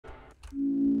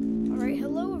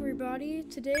everybody.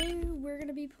 Today we're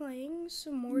gonna be playing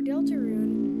some more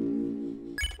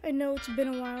Deltarune. I know it's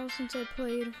been a while since I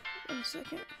played. 1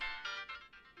 second.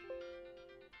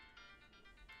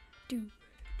 Do.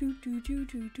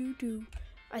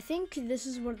 I think this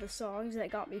is one of the songs that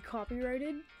got me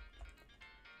copyrighted.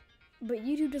 But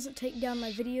YouTube doesn't take down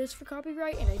my videos for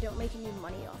copyright, and I don't make any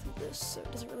money off of this, so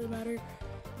it doesn't really matter.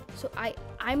 So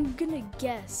I'm gonna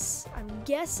guess. I'm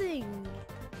guessing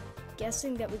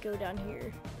that we go down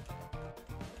here.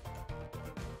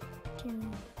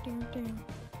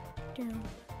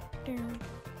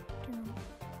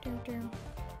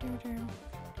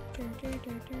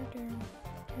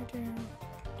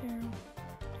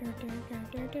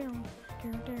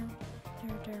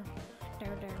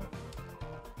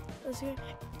 Let's go.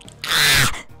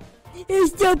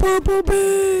 It's the Purple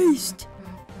Beast!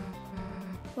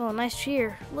 Oh, nice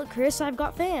cheer. Look, Chris, I've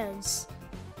got fans.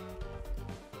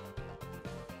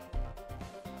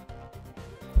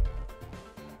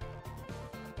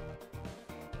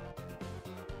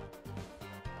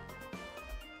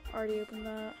 Already opened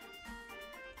that.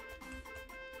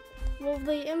 Well,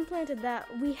 they implanted that.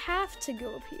 We have to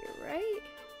go up here, right?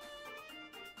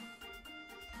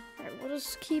 Alright, we'll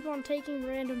just keep on taking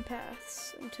random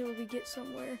paths until we get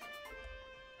somewhere.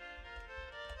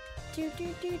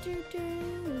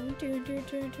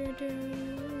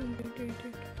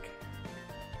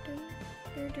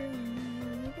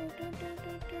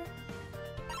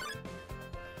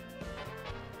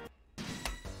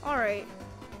 Alright.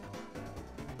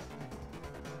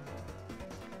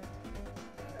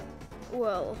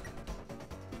 Well,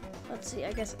 let's see,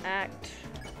 I guess act.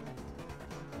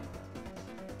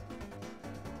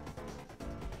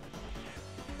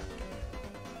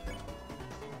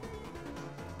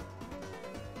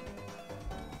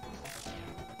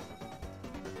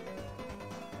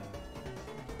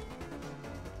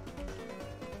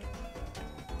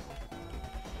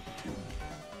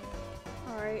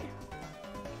 Alright.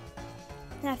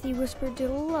 Matthew whispered did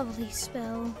a lovely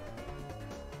spell.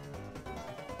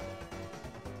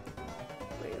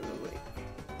 Wait.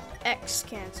 X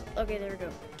cancel. Okay, there we go.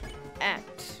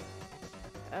 Act.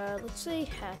 Let's say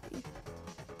happy.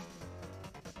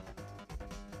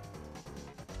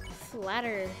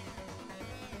 Flatter.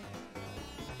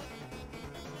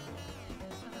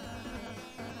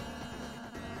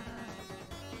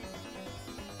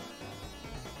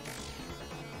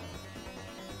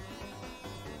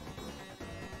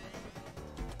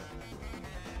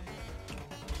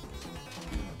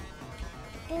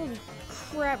 Holy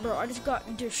crap, bro, I just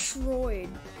got destroyed.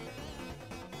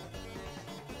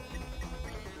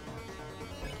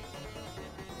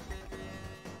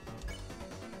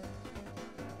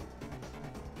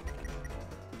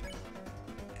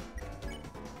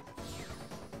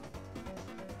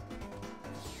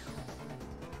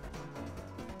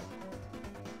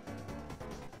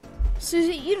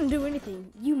 Susie, you didn't do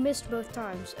anything. You missed both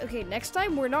times. Okay, next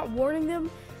time we're not warning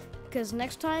them, because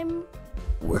next time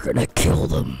we're gonna kill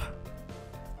them.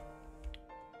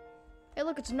 Hey,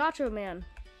 look, it's Nacho Man.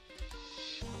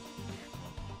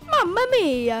 Mamma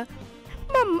mia!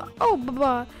 Mamma, oh,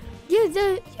 baba. Yeah,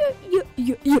 the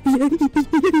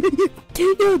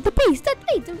beast, that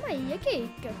ate my cake.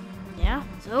 Yeah,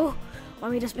 so,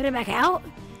 want me to spit it back out?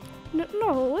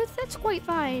 No, that's quite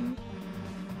fine.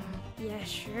 Yeah,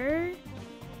 sure.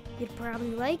 You'd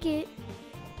probably like it.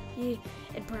 It'd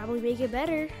probably make it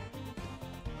better.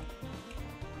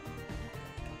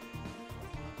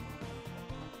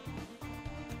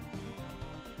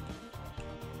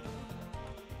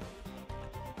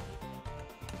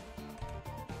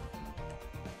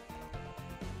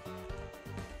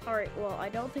 Alright, well, I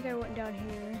don't think I went down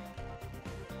here.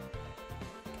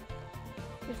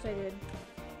 Yes, I did.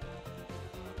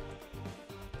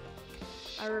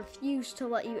 I refuse to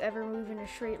let you ever move in a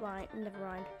straight line. Never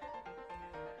mind.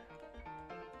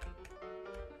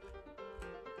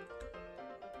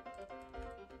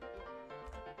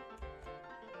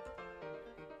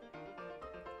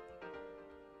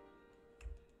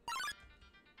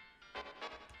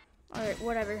 Alright,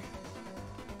 whatever.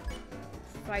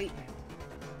 Fight.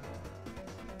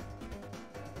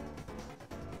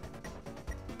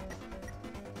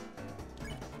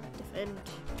 Defend.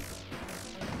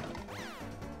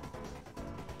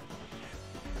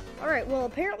 Alright, well,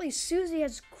 apparently Susie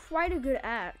has quite a good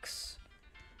axe.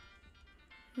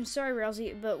 I'm sorry,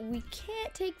 Rousey, but we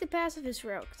can't take the pacifist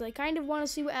route, because I kind of want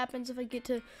to see what happens if I get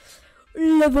to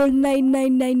level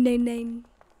 99999.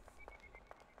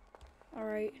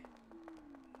 Alright.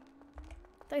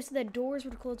 I thought I said that doors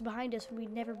would close behind us and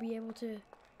we'd never be able to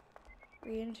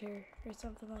re-enter or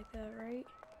something like that, right?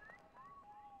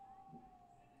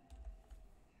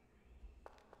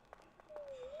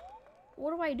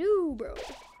 What do I do, bro?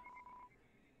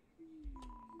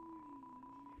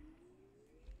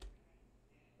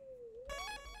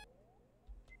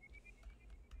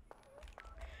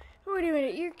 Wait a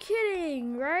minute, you're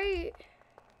kidding, right?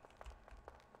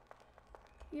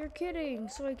 You're kidding,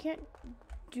 so I can't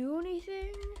do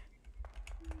anything?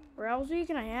 Rousey,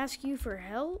 can I ask you for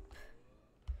help?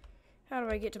 How do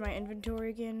I get to my inventory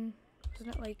again? Isn't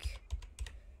it like...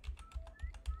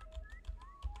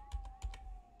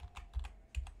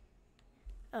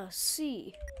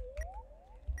 C.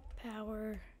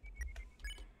 Power.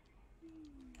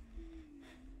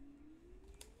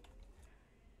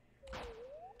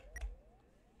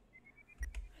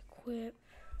 Equip.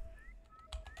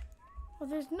 Well,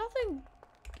 there's nothing.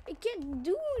 I can't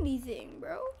do anything,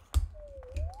 bro.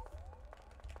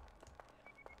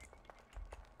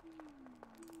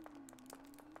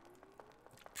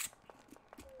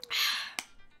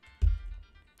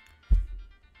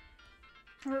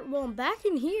 Alright, well, I'm back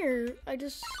in here. I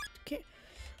just can't.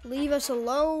 Leave us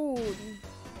alone.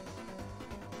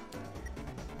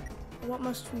 What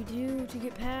must we do to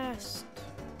get past?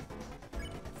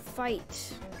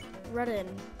 Fight. Run.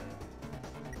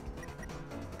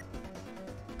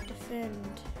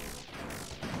 Defend.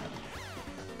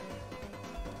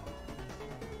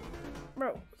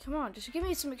 Bro, come on. Just give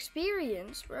me some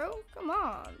experience, bro. Come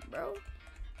on, bro.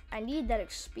 I need that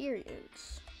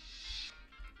experience.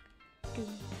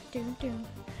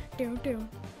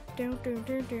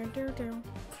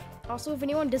 Also, if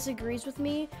anyone disagrees with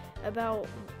me about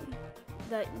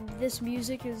that this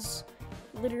music is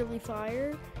literally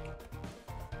fire,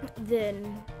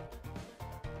 then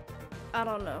I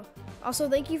don't know. Also,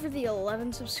 thank you for the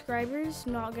 11 subscribers,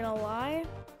 not gonna lie.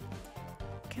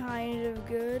 Kind of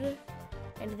good.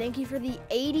 And thank you for the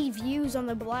 80 views on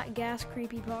the Black Gas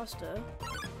Creepypasta.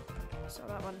 Saw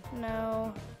that one.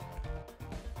 No.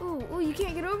 Ooh, you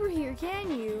can't get over here, can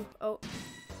you? Oh.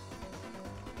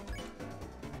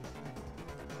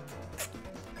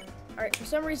 Alright, for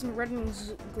some reason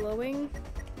Redden's glowing.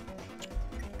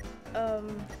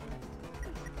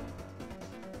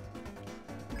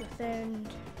 Defend.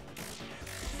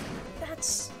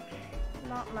 That's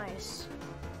not nice.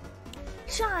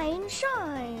 Shine,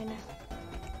 shine!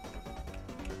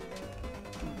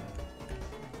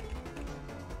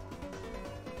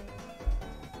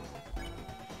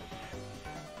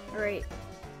 Alright.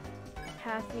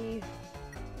 Happy.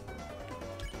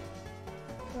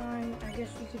 Fine. I guess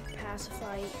we could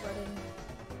pacify Redden.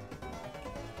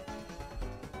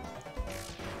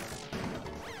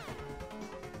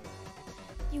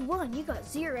 You won. You got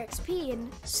 0 XP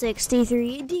and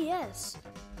 63 DS.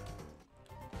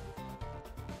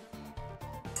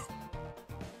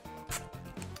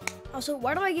 Also,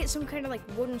 why do I get some kind of like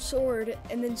wooden sword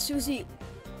and then Susie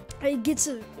gets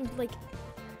a like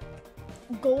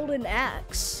golden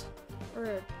axe or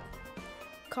a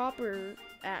copper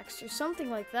axe or something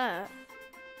like that?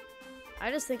 I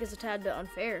just think it's a tad bit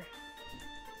unfair.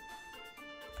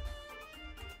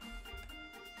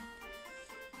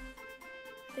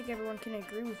 I think everyone can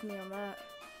agree with me on that.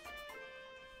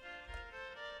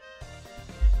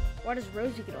 Why does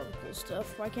Rosie get all the cool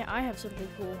stuff? Why can't I have something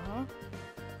cool, huh?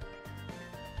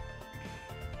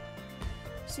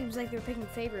 Seems like they're picking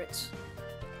favorites.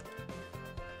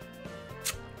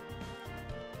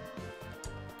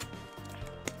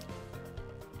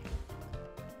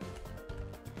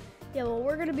 Yeah, well,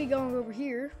 we're gonna be going over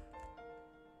here.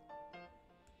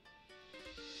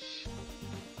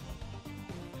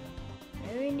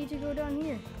 Maybe we need to go down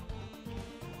here.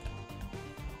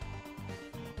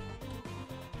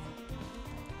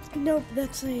 Nope,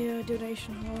 that's a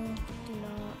donation hall. Do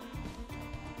not.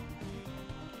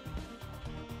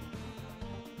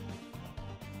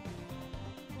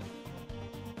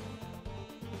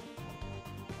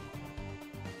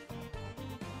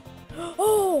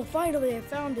 Oh, finally, I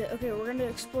found it. Okay, we're gonna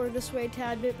explore this way a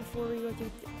tad bit before we go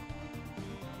through.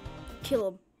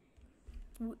 Kill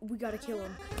him. We gotta kill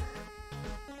him.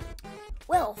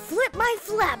 Well, flip my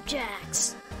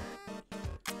flapjacks.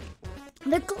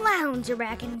 The clowns are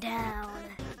back in town.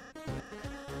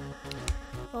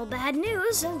 Well, bad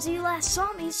news since you last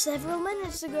saw me several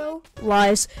minutes ago.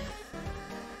 Lies.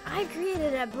 I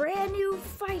created a brand new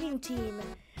fighting team,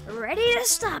 ready to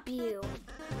stop you.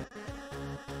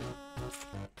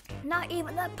 Not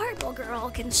even the purple girl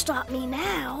can stop me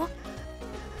now.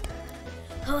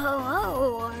 Ho ho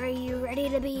ho, are you ready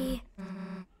to be...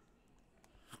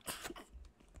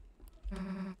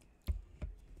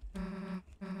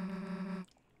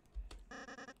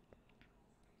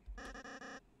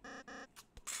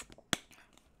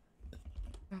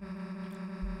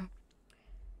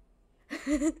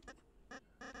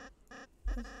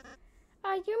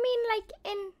 You mean like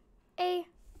in a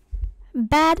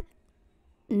bad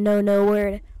no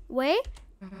word way?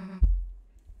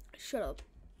 Shut up.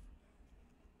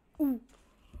 Ooh,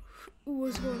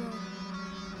 what's going on?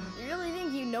 You really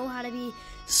think you know how to be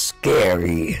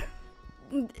scary?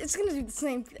 It's gonna do the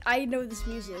same. I know this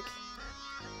music.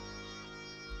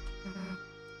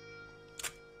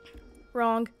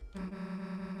 Wrong.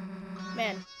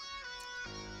 Man.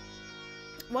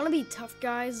 Wanna be tough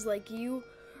guys like you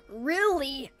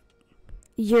really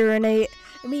urinate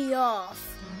me off.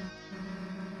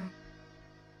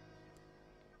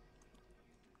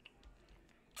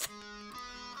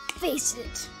 Face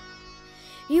it.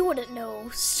 You wouldn't know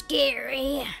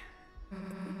scary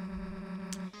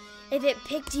if it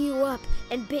picked you up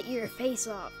and bit your face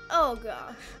off. Oh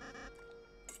gosh.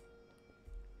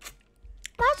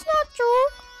 That's not true.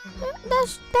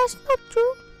 That's not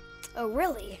true. Oh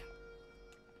really?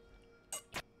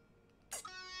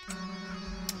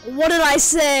 What did I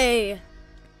say?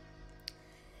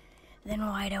 Then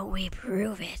why don't we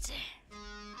prove it?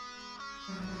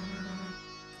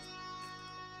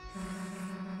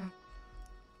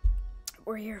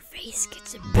 Where your face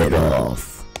gets a bit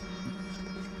off.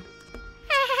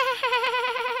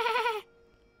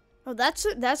 Oh, that's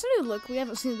a new look. We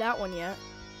haven't seen that one yet.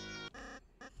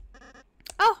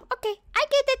 Oh, okay. I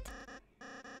get it.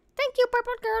 Thank you,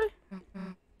 purple girl.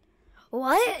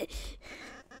 What?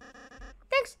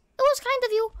 Thanks. It was kind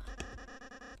of you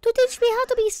to teach me how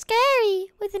to be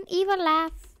scary with an evil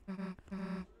laugh.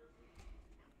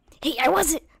 Hey, I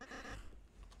wasn't.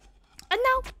 And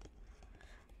now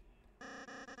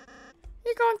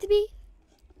you're going to be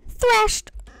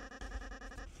thrashed.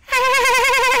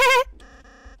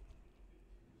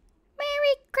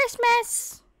 Merry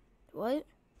Christmas. What?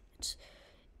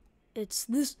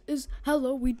 This is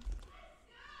Halloween.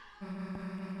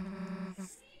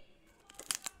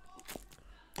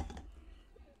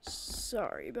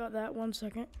 Sorry about that. 1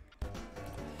 second.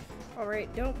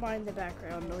 Alright, don't mind the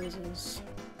background noises.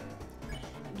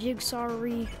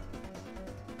 Jigsaw-y.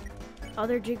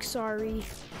 Other jigsaw-y.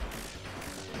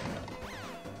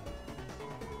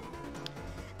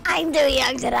 I'm too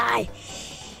young to die.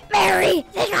 Mary,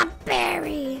 they got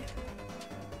Barry.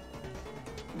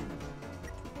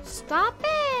 Stop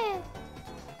it.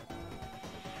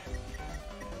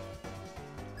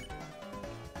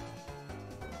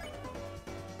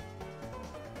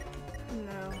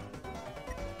 No.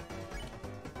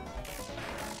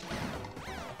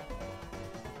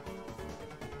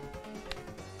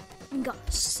 We got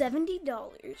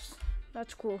 $70.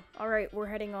 That's cool. All right, we're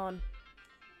heading on.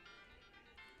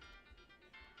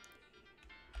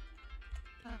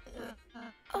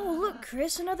 Oh, look,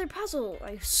 Chris, another puzzle.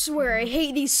 I swear, I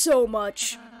hate these so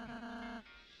much.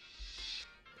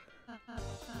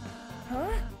 Huh?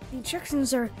 The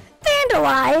instructions are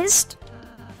vandalized.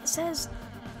 It says,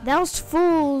 "Thou's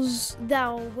fools,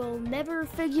 thou will never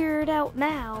figure it out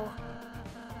now."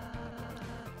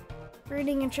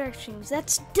 Reading instructions.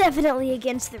 That's definitely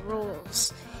against the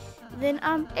rules. Then,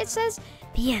 it says,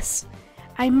 "P.S.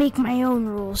 I make my own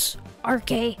rules.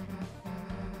 RK."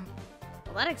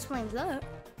 Well, that explains that.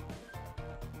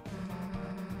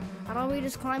 How don't we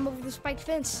just climb over the spiked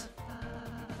fence?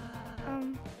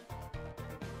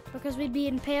 Because we'd be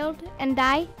impaled and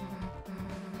die?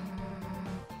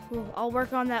 Cool, I'll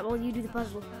work on that while you do the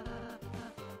puzzle.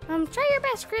 Try your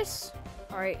best, Chris.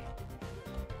 Alright.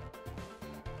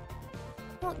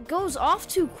 Well, it goes off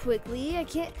too quickly. I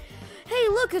can't... Hey,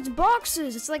 look, it's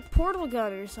boxes. It's like portal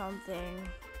gun or something.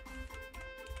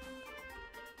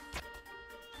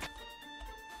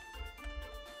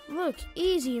 Look,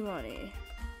 easy money.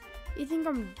 You think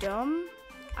I'm dumb?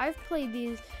 I've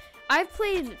played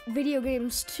video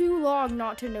games too long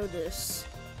not to know this.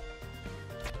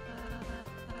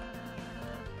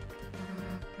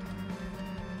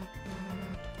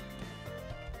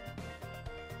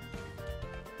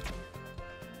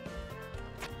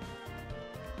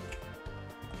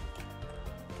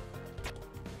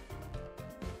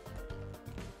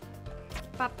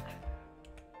 Pop.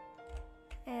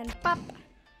 And pop.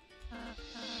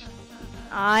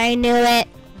 I knew it.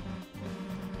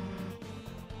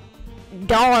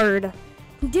 Darn.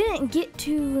 Didn't get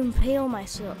to impale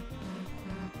myself.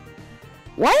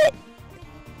 What?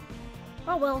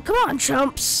 Oh well, come on,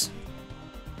 chumps.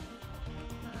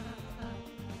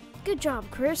 Good job,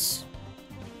 Chris.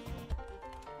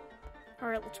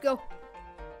 Alright, let's go.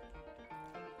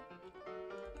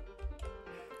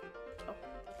 Oh.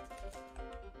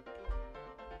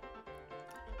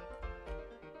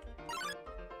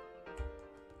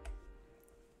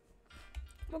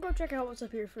 We'll go check out what's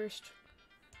up here first.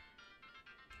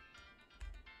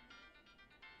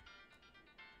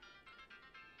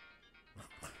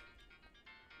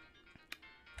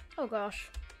 Oh gosh.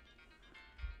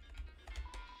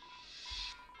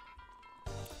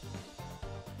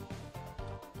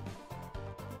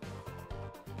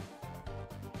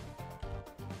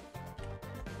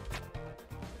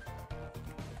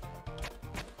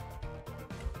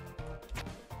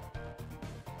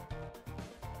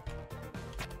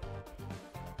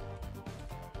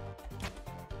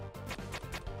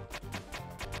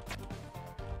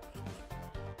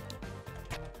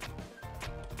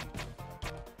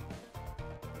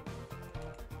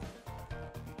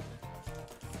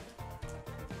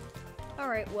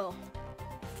 Alright, well.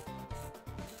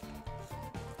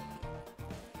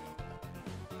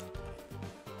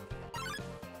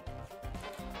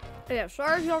 Yeah,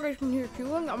 sorry if y'all guys can hear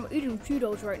chewing. I'm eating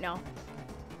Cheetos right now.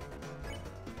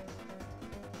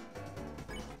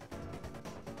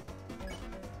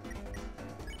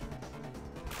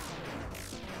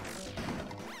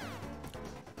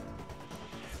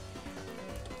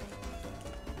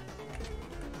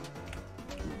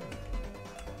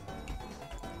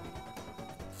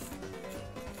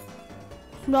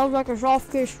 Smells like a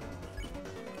soft fish.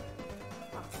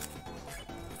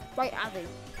 Right at it.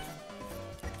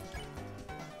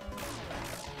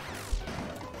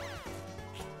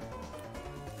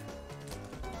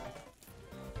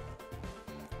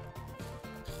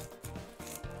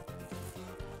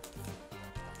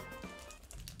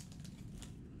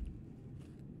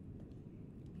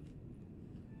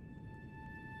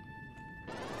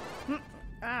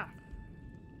 Ah.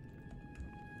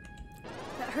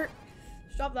 That hurt.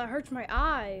 Stop, that hurts my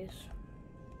eyes.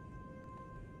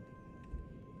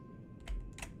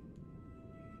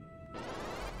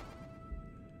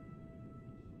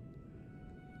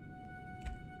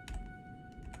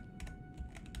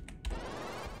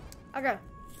 Okay,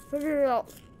 figure it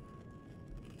out.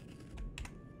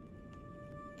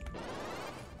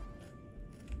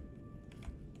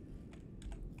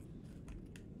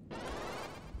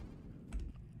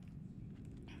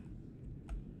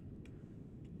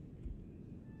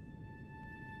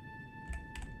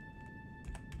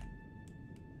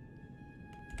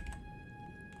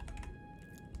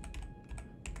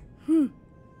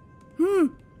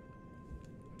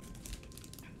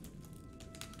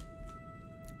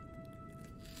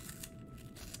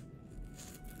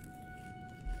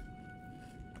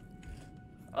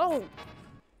 Oh.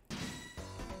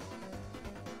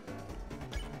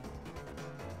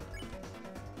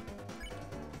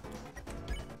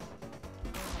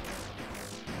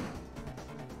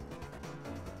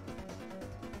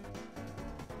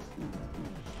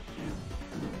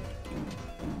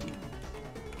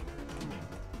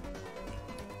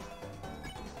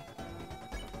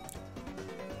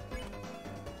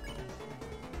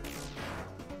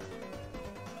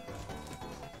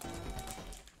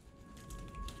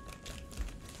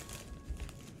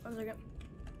 One second.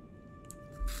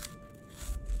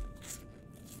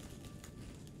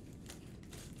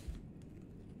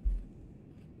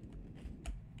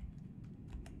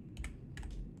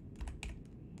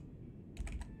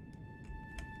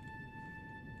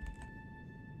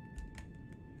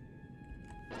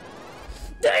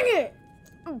 Dang it!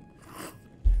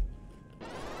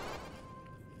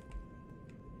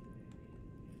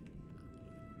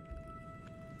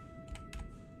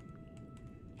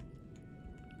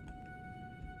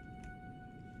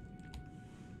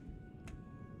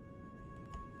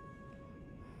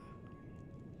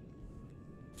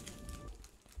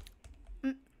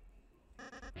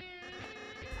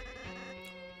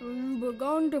 We've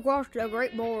begun to cross the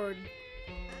Great Board.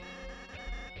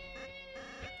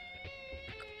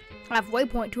 Halfway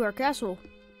point to our castle.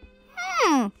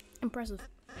 Impressive.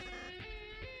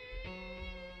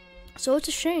 So it's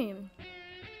a shame.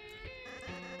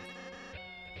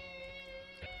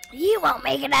 You won't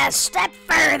make it a step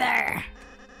further.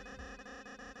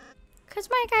 Cause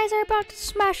my guys are about to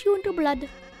smash you into blood.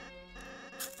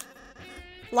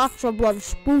 Lots of blood,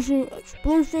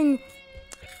 sploosing.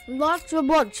 Lots of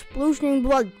blood, splooshing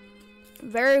blood.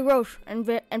 Very gross and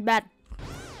bad.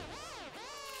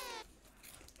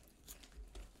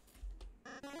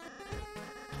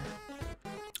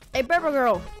 Hey, Pepper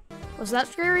Girl, was that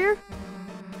scarier?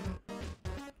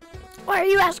 Why are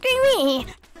you asking me?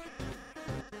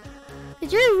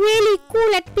 Cause you're really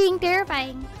cool at being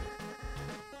terrifying.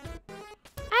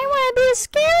 I want to be as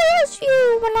scary as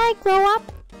you when I grow up.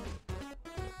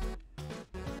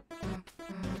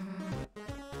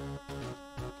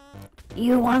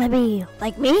 You want to be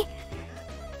like me?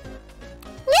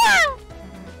 Yeah!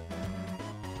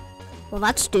 Well,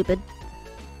 that's stupid.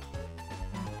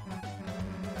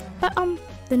 But,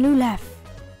 the new laugh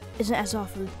isn't as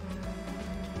awful.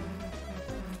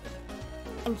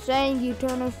 I'm saying you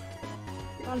turn us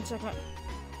 1 second.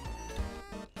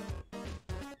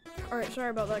 Alright,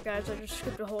 sorry about that, guys. I just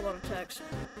skipped a whole lot of text.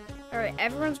 Alright,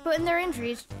 everyone's putting their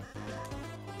entries.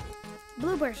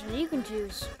 Blue person, you can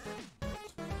choose.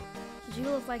 Because you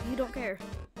look like you don't care.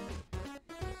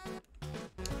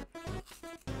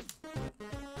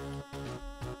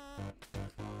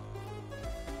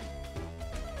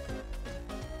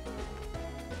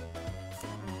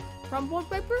 Crumpled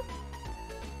paper?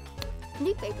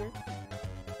 Neat paper.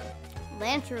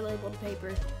 Lancer labeled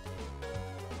paper.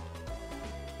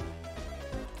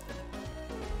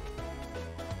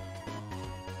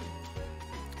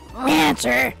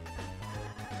 Lancer.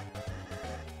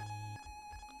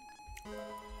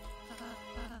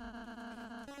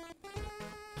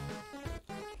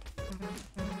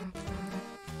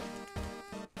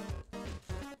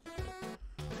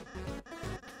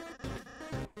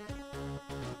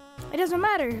 It doesn't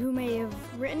matter who may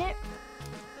have written it.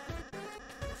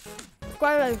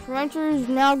 Skylight Rancher is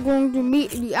now going to meet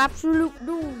the absolute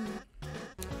doom.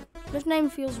 This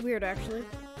name feels weird, actually.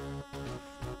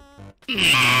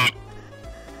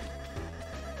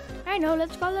 I know,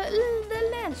 let's call it the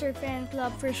Lancer Fan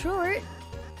Club for short.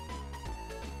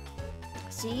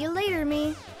 See you later,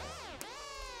 me.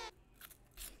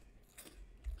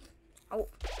 Oh,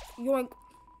 yoink.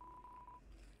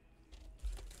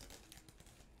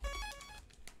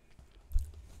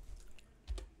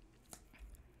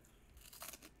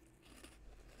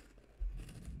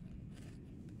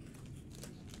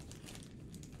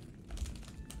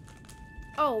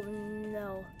 Oh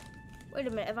no. Wait a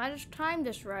minute, if I just timed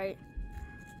this right.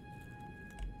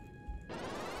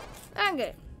 Dang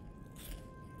it.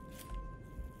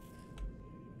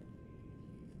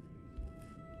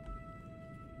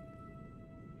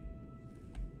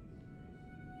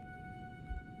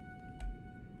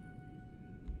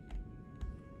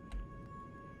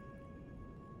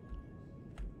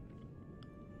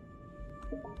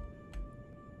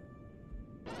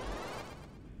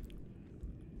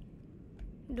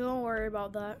 Don't worry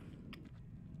about that.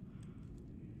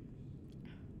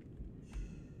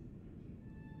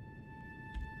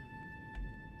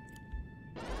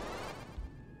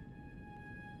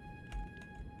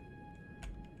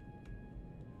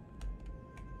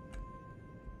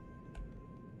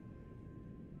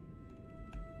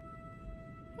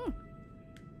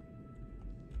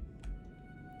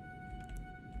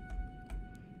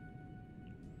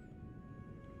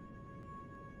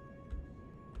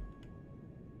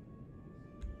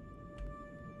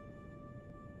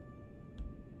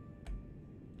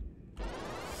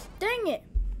 Dang it!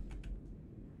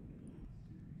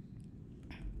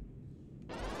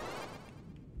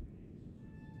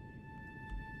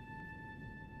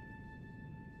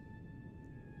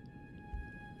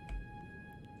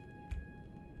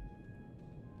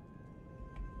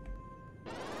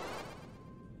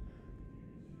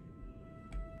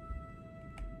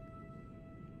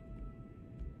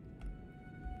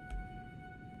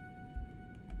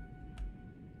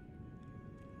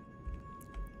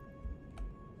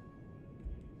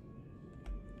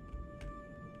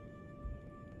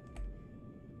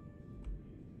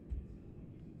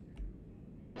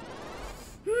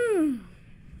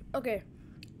 Okay.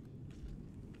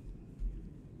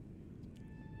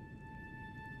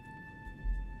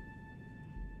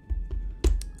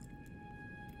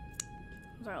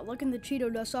 Sorry, looking the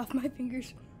Cheeto dust off my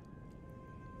fingers.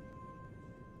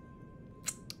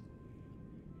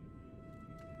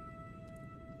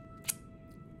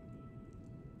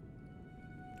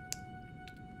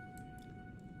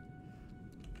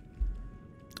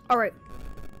 All right.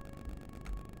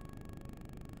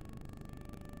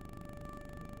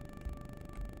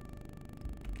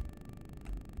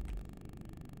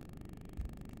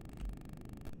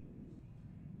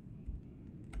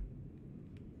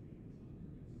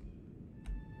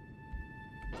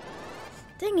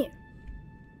 Dang it.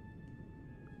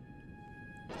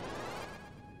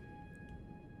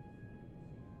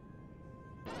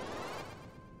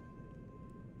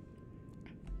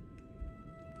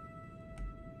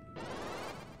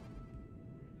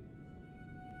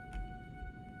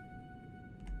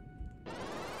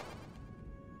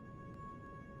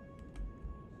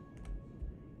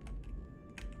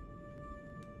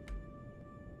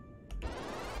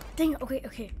 Dang it. Okay,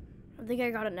 okay. I think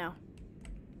I got it now.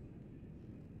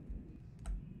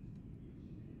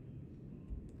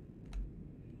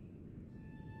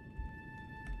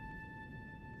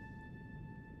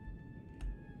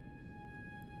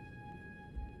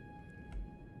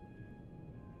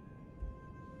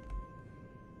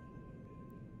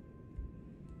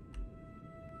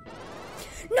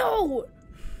 No!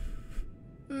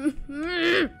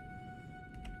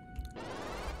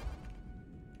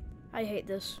 I hate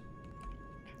this.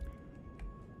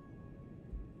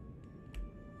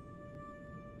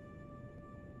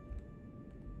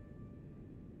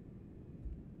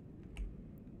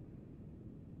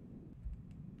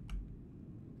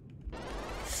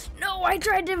 No, I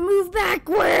tried to move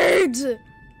backwards!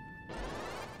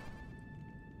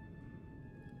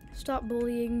 Stop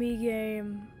bullying me,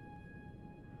 game.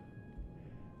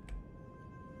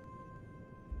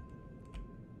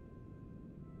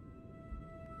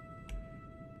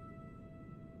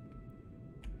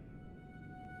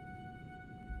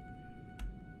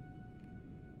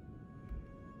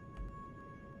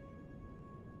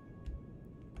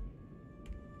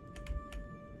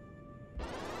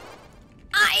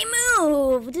 I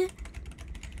moved!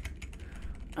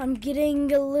 I'm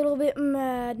getting a little bit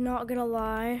mad, not gonna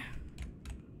lie.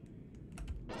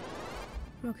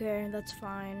 Okay, that's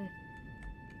fine.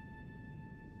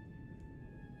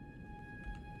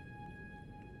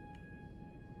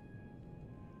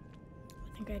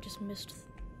 I think I just missed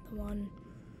the one.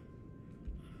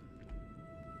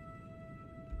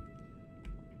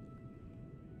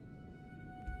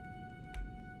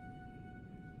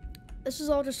 This is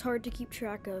all just hard to keep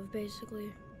track of,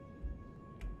 basically.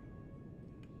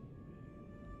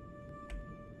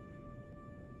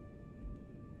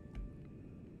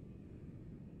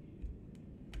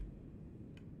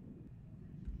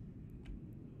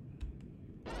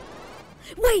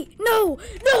 Wait, no,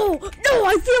 no, no,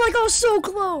 I feel like I was so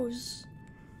close.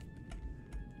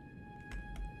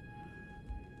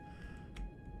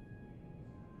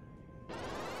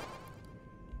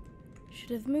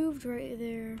 Should have moved right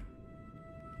there.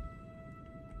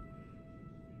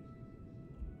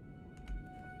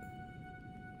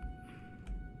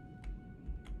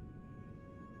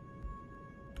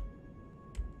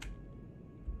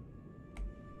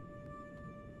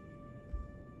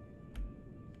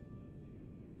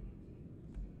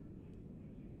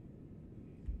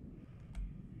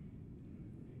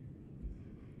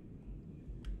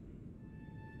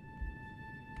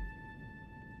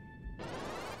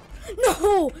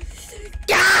 No!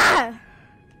 Gah! I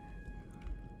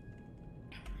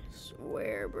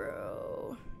swear,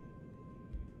 bro.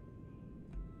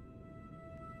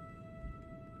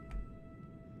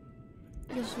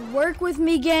 Just work with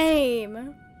me,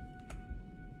 game.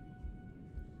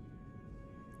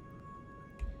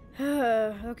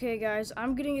 Okay, guys,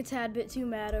 I'm getting a tad bit too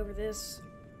mad over this.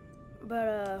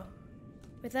 But,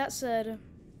 with that said,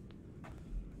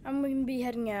 I'm gonna be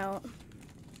heading out.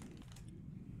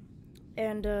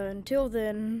 And until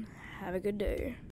then, have a good day.